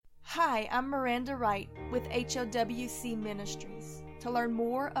Hi, I'm Miranda Wright with HOWC Ministries. To learn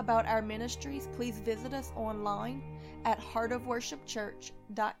more about our ministries, please visit us online at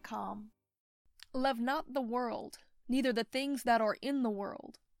heartofworshipchurch.com. Love not the world, neither the things that are in the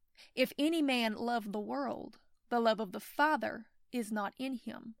world. If any man love the world, the love of the Father is not in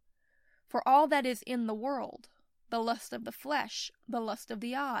him. For all that is in the world, the lust of the flesh, the lust of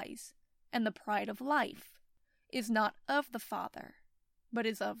the eyes, and the pride of life, is not of the Father, but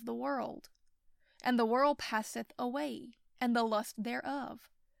is of the world. And the world passeth away, and the lust thereof.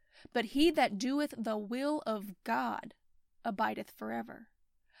 But he that doeth the will of God abideth forever.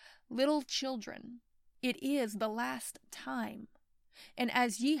 Little children, it is the last time. And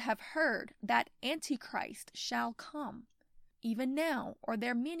as ye have heard that Antichrist shall come, even now are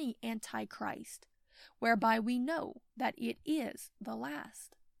there many Antichrists, whereby we know that it is the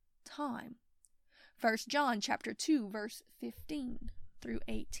last time. 1 John chapter 2, verse 15 through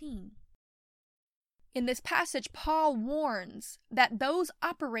 18. In this passage, Paul warns that those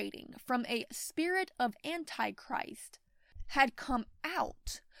operating from a spirit of Antichrist had come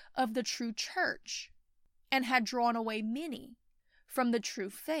out of the true church and had drawn away many from the true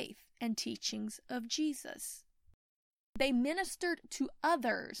faith and teachings of Jesus. They ministered to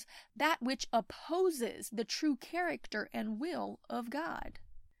others that which opposes the true character and will of God.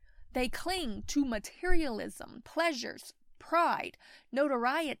 They cling to materialism, pleasures, pride,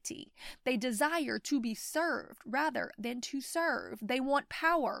 notoriety. They desire to be served rather than to serve. They want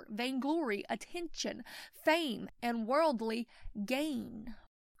power, vainglory, attention, fame, and worldly gain.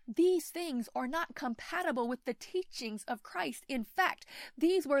 These things are not compatible with the teachings of Christ. In fact,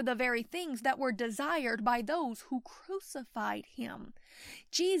 these were the very things that were desired by those who crucified him.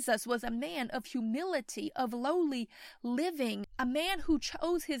 Jesus was a man of humility, of lowly living, a man who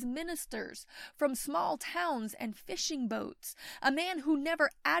chose his ministers from small towns and fishing boats, a man who never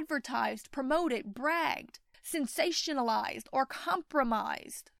advertised, promoted, bragged, sensationalized, or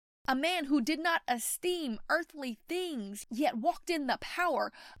compromised. A man who did not esteem earthly things, yet walked in the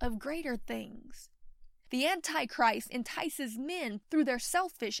power of greater things. The Antichrist entices men through their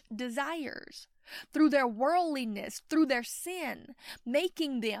selfish desires, through their worldliness, through their sin,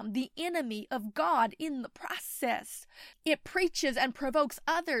 making them the enemy of God in the process. It preaches and provokes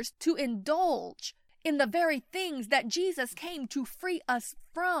others to indulge in the very things that Jesus came to free us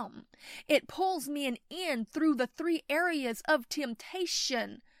from. It pulls men in through the three areas of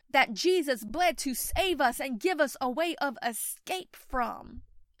temptation that Jesus bled to save us and give us a way of escape from,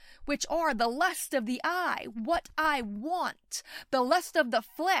 which are the lust of the eye, what I want, the lust of the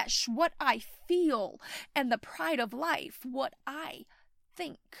flesh, what I feel, and the pride of life, what I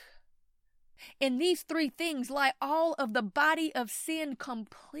think. In these three things lie all of the body of sin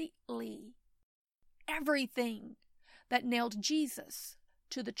completely. Everything that nailed Jesus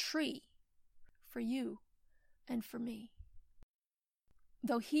to the tree for you and for me.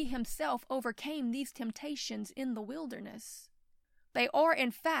 Though he himself overcame these temptations in the wilderness, they are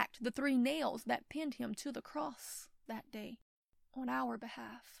in fact the three nails that pinned him to the cross that day on our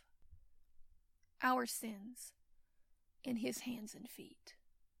behalf. Our sins in his hands and feet.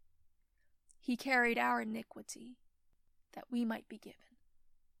 He carried our iniquity that we might be given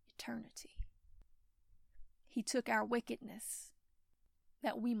eternity. He took our wickedness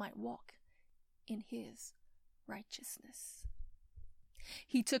that we might walk in his righteousness.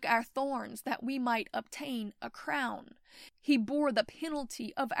 He took our thorns that we might obtain a crown. He bore the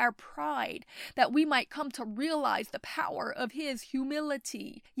penalty of our pride that we might come to realize the power of his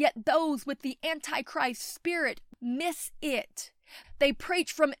humility. Yet those with the Antichrist spirit miss it. They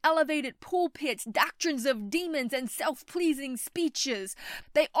preach from elevated pulpits doctrines of demons and self-pleasing speeches.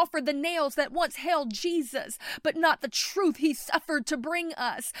 They offer the nails that once held Jesus, but not the truth he suffered to bring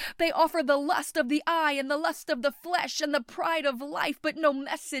us. They offer the lust of the eye and the lust of the flesh and the pride of life, but no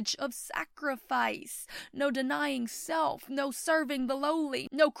message of sacrifice, no denying self, no serving the lowly,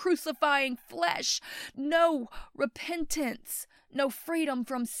 no crucifying flesh, no repentance, no freedom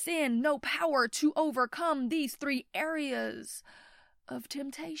from sin, no power to overcome these three areas of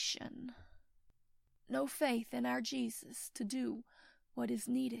temptation. No faith in our Jesus to do what is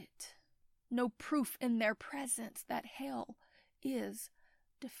needed. No proof in their presence that hell is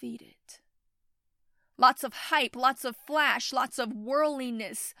defeated. Lots of hype, lots of flash, lots of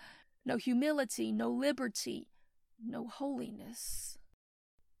worldliness. No humility, no liberty, no holiness.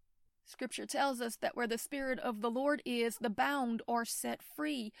 Scripture tells us that where the Spirit of the Lord is, the bound are set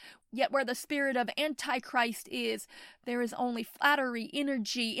free. Yet where the spirit of Antichrist is, there is only flattery,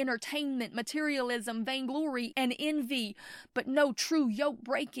 energy, entertainment, materialism, vainglory, and envy, but no true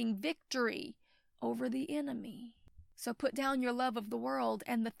yoke-breaking victory over the enemy. So put down your love of the world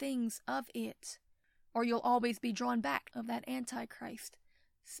and the things of it, or you'll always be drawn back of that Antichrist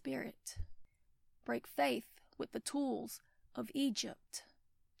spirit. Break faith with the tools of Egypt.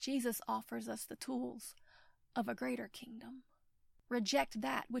 Jesus offers us the tools of a greater kingdom. Reject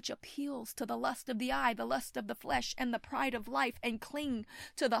that which appeals to the lust of the eye, the lust of the flesh, and the pride of life, and cling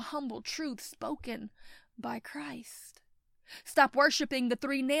to the humble truth spoken by Christ. Stop worshiping the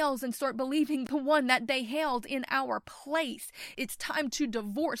three nails and start believing the one that they held in our place. It's time to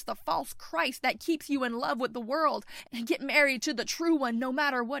divorce the false Christ that keeps you in love with the world and get married to the true one no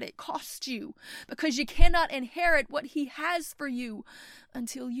matter what it costs you, because you cannot inherit what he has for you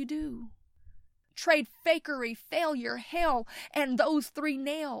until you do. Trade fakery, failure, hell, and those three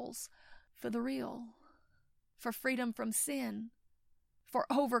nails for the real, for freedom from sin, for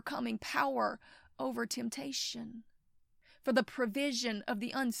overcoming power over temptation, for the provision of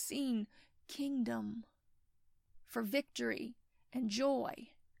the unseen kingdom, for victory and joy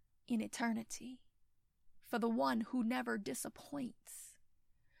in eternity, for the one who never disappoints,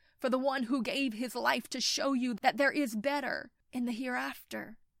 for the one who gave his life to show you that there is better in the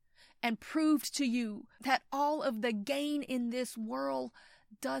hereafter, and proved to you that all of the gain in this world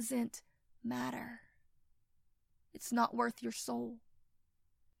doesn't matter. It's not worth your soul.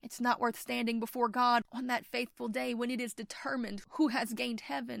 It's not worth standing before God on that faithful day when it is determined who has gained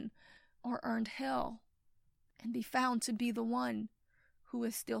heaven or earned hell, and be found to be the one who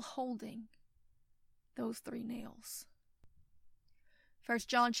is still holding those three nails. 1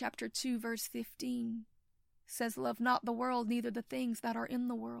 John chapter 2 verse 15 says, "Love not the world, neither the things that are in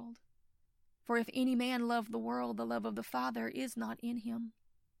the world. For if any man love the world, the love of the Father is not in him.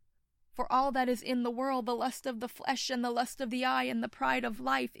 For all that is in the world, the lust of the flesh and the lust of the eye and the pride of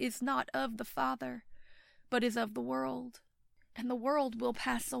life, is not of the Father, but is of the world. And the world will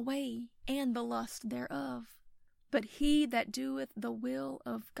pass away, and the lust thereof. But he that doeth the will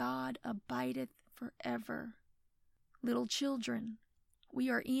of God abideth forever." Little children, we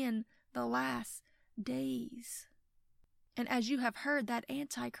are in the last days. And as you have heard, that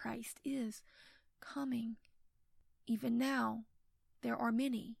Antichrist is coming. Even now, there are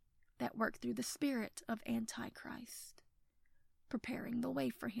many that work through the spirit of Antichrist, preparing the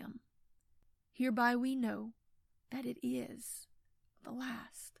way for him. Hereby we know that it is the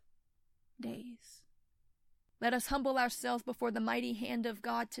last days. Let us humble ourselves before the mighty hand of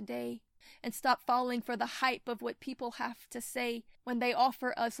God today and stop falling for the hype of what people have to say when they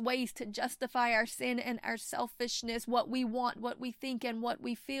offer us ways to justify our sin and our selfishness, what we want, what we think, and what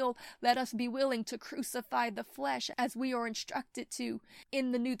we feel. Let us be willing to crucify the flesh as we are instructed to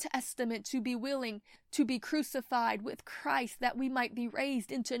in the New Testament, to be willing to be crucified with Christ, that we might be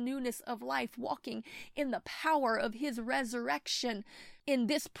raised into newness of life, walking in the power of his resurrection in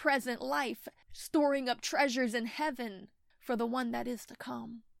this present life, storing up treasures in heaven for the one that is to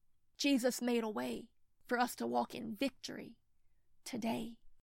come. Jesus made a way for us to walk in victory today.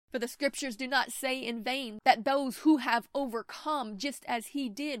 For the scriptures do not say in vain that those who have overcome, just as he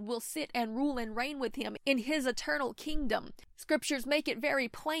did, will sit and rule and reign with him in his eternal kingdom. Scriptures make it very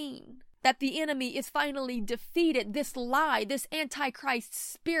plain that the enemy is finally defeated, this lie, this Antichrist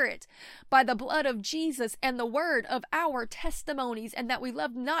spirit, by the blood of Jesus and the word of our testimonies, and that we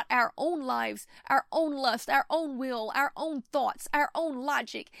love not our own lives, our own lust, our own will, our own thoughts, our own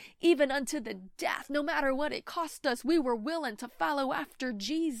logic, even unto the death. No matter what it cost us, we were willing to follow after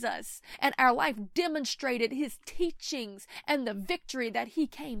Jesus, and our life demonstrated his teachings and the victory that he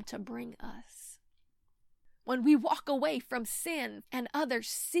came to bring us. When we walk away from sin and others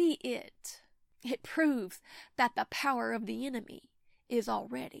see it, it proves that the power of the enemy is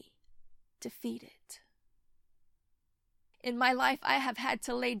already defeated. In my life, I have had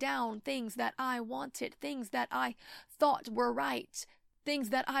to lay down things that I wanted, things that I thought were right,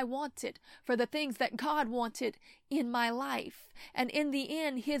 things that I wanted for the things that God wanted in my life. And in the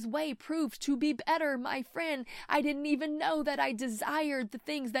end, his way proved to be better, my friend. I didn't even know that I desired the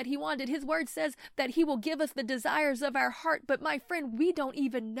things that he wanted. His word says that he will give us the desires of our heart. But my friend, we don't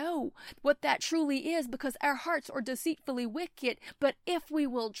even know what that truly is, because our hearts are deceitfully wicked. But if we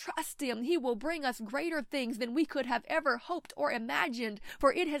will trust him, he will bring us greater things than we could have ever hoped or imagined.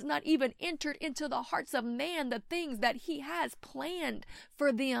 For it has not even entered into the hearts of man the things that he has planned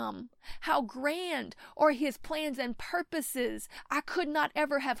for them. How grand are his plans and purposes. I could not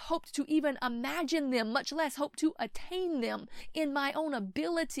ever have hoped to even imagine them, much less hope to attain them in my own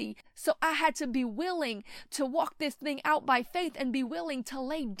ability. So I had to be willing to walk this thing out by faith and be willing to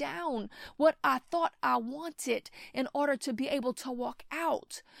lay down what I thought I wanted in order to be able to walk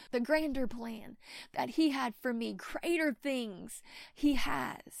out the grander plan that he had for me. Greater things he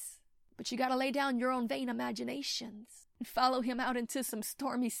has, But you got to lay down your own vain imaginations and follow him out into some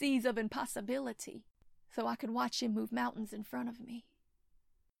stormy seas of impossibility so I could watch him move mountains in front of me.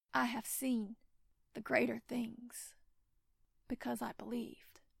 I have seen the greater things because I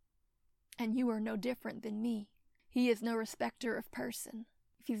believed. And you are no different than me. He is no respecter of person.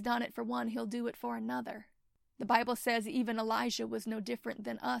 If he's done it for one, he'll do it for another. The Bible says even Elijah was no different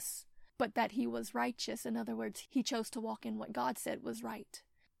than us, but that he was righteous. In other words, he chose to walk in what God said was right,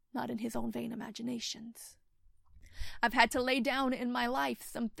 not in his own vain imaginations. I've had to lay down in my life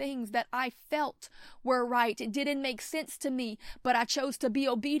some things that I felt were right. It didn't make sense to me, but I chose to be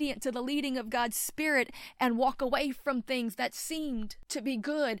obedient to the leading of God's Spirit and walk away from things that seemed to be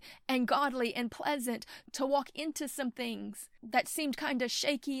good and godly and pleasant, to walk into some things that seemed kind of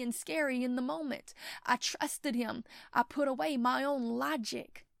shaky and scary in the moment. I trusted him. I put away my own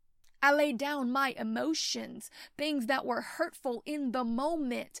logic. I laid down my emotions, things that were hurtful in the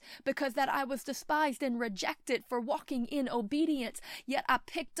moment, because that I was despised and rejected for walking in obedience. Yet I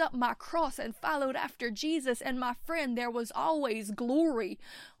picked up my cross and followed after Jesus, and my friend, there was always glory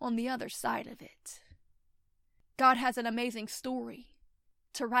on the other side of it. God has an amazing story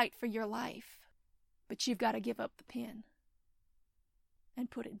to write for your life, but you've got to give up the pen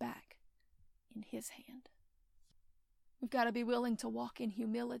and put it back in his hand. We've got to be willing to walk in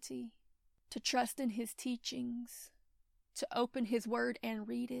humility, to trust in his teachings, to open his word and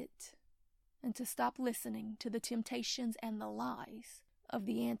read it, and to stop listening to the temptations and the lies of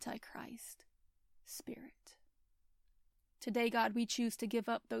the Antichrist spirit. Today, God, we choose to give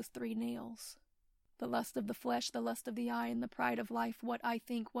up those 3 nails: the lust of the flesh, the lust of the eye, and the pride of life, what I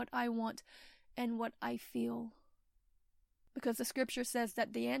think, what I want, and what I feel. Because the scripture says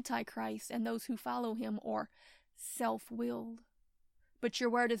that the Antichrist and those who follow him are self-willed. But your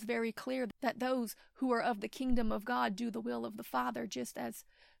word is very clear that those who are of the kingdom of God do the will of the Father, just as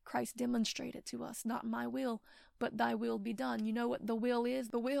Christ demonstrated to us. Not my will, but thy will be done. You know what the will is?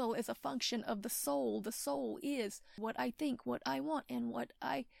 The will is a function of the soul. The soul is what I think, what I want, and what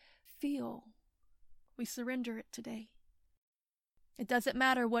I feel. We surrender it today. It doesn't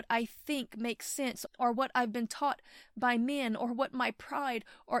matter what I think makes sense, or what I've been taught by men, or what my pride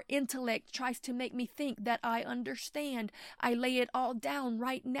or intellect tries to make me think that I understand. I lay it all down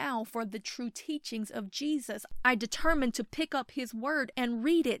right now for the true teachings of Jesus. I determine to pick up his word and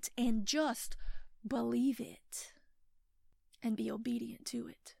read it and just believe it and be obedient to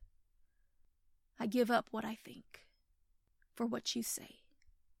it. I give up what I think for what you say.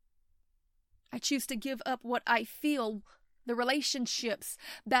 I choose to give up what I feel, the relationships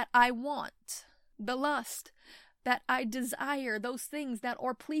that I want, the lust that I desire, those things that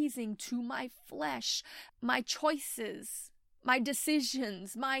are pleasing to my flesh, my choices, my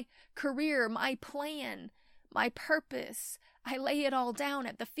decisions, my career, my plan, my purpose. I lay it all down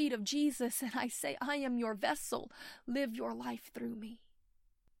at the feet of Jesus and I say, I am your vessel. Live your life through me.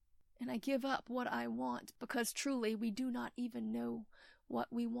 And I give up what I want, because truly we do not even know what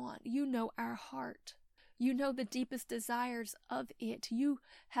we want. You know our heart. You know the deepest desires of it. You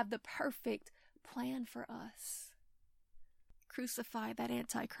have the perfect plan for us. Crucify that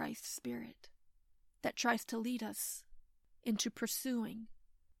Antichrist spirit that tries to lead us into pursuing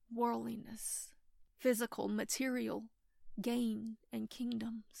worldliness, physical, material gain and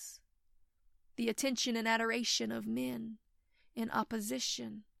kingdoms, the attention and adoration of men in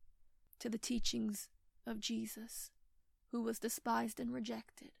opposition to the teachings of Jesus, who was despised and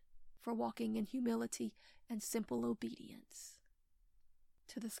rejected for walking in humility and simple obedience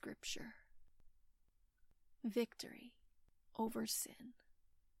to the scripture. Victory over sin.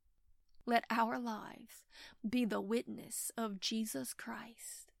 Let our lives be the witness of Jesus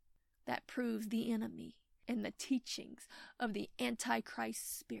Christ that proves the enemy and the teachings of the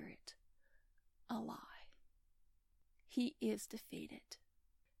Antichrist spirit a lie. He is defeated.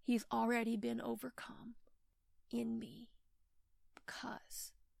 He's already been overcome in me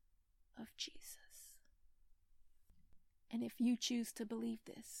because of Jesus. And if you choose to believe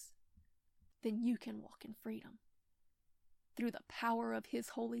this, then you can walk in freedom through the power of his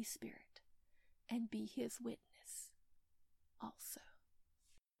Holy Spirit and be his witness also.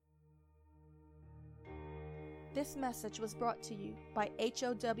 This message was brought to you by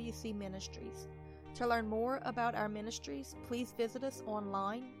HOWC Ministries. To learn more about our ministries, please visit us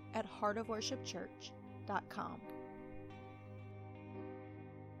online at heartofworshipchurch.com.